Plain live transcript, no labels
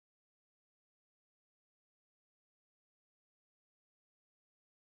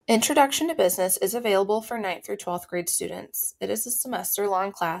Introduction to Business is available for 9th through 12th grade students. It is a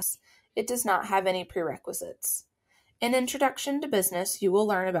semester-long class. It does not have any prerequisites. In Introduction to Business, you will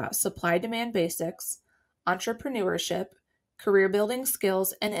learn about supply-demand basics, entrepreneurship, career-building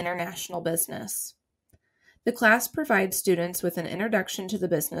skills, and international business. The class provides students with an introduction to the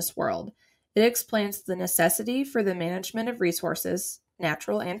business world. It explains the necessity for the management of resources,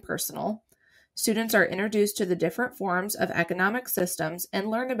 natural and personal. Students are introduced to the different forms of economic systems and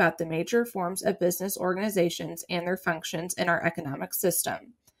learn about the major forms of business organizations and their functions in our economic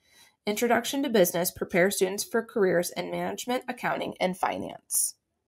system. Introduction to Business prepares students for careers in management, accounting, and finance.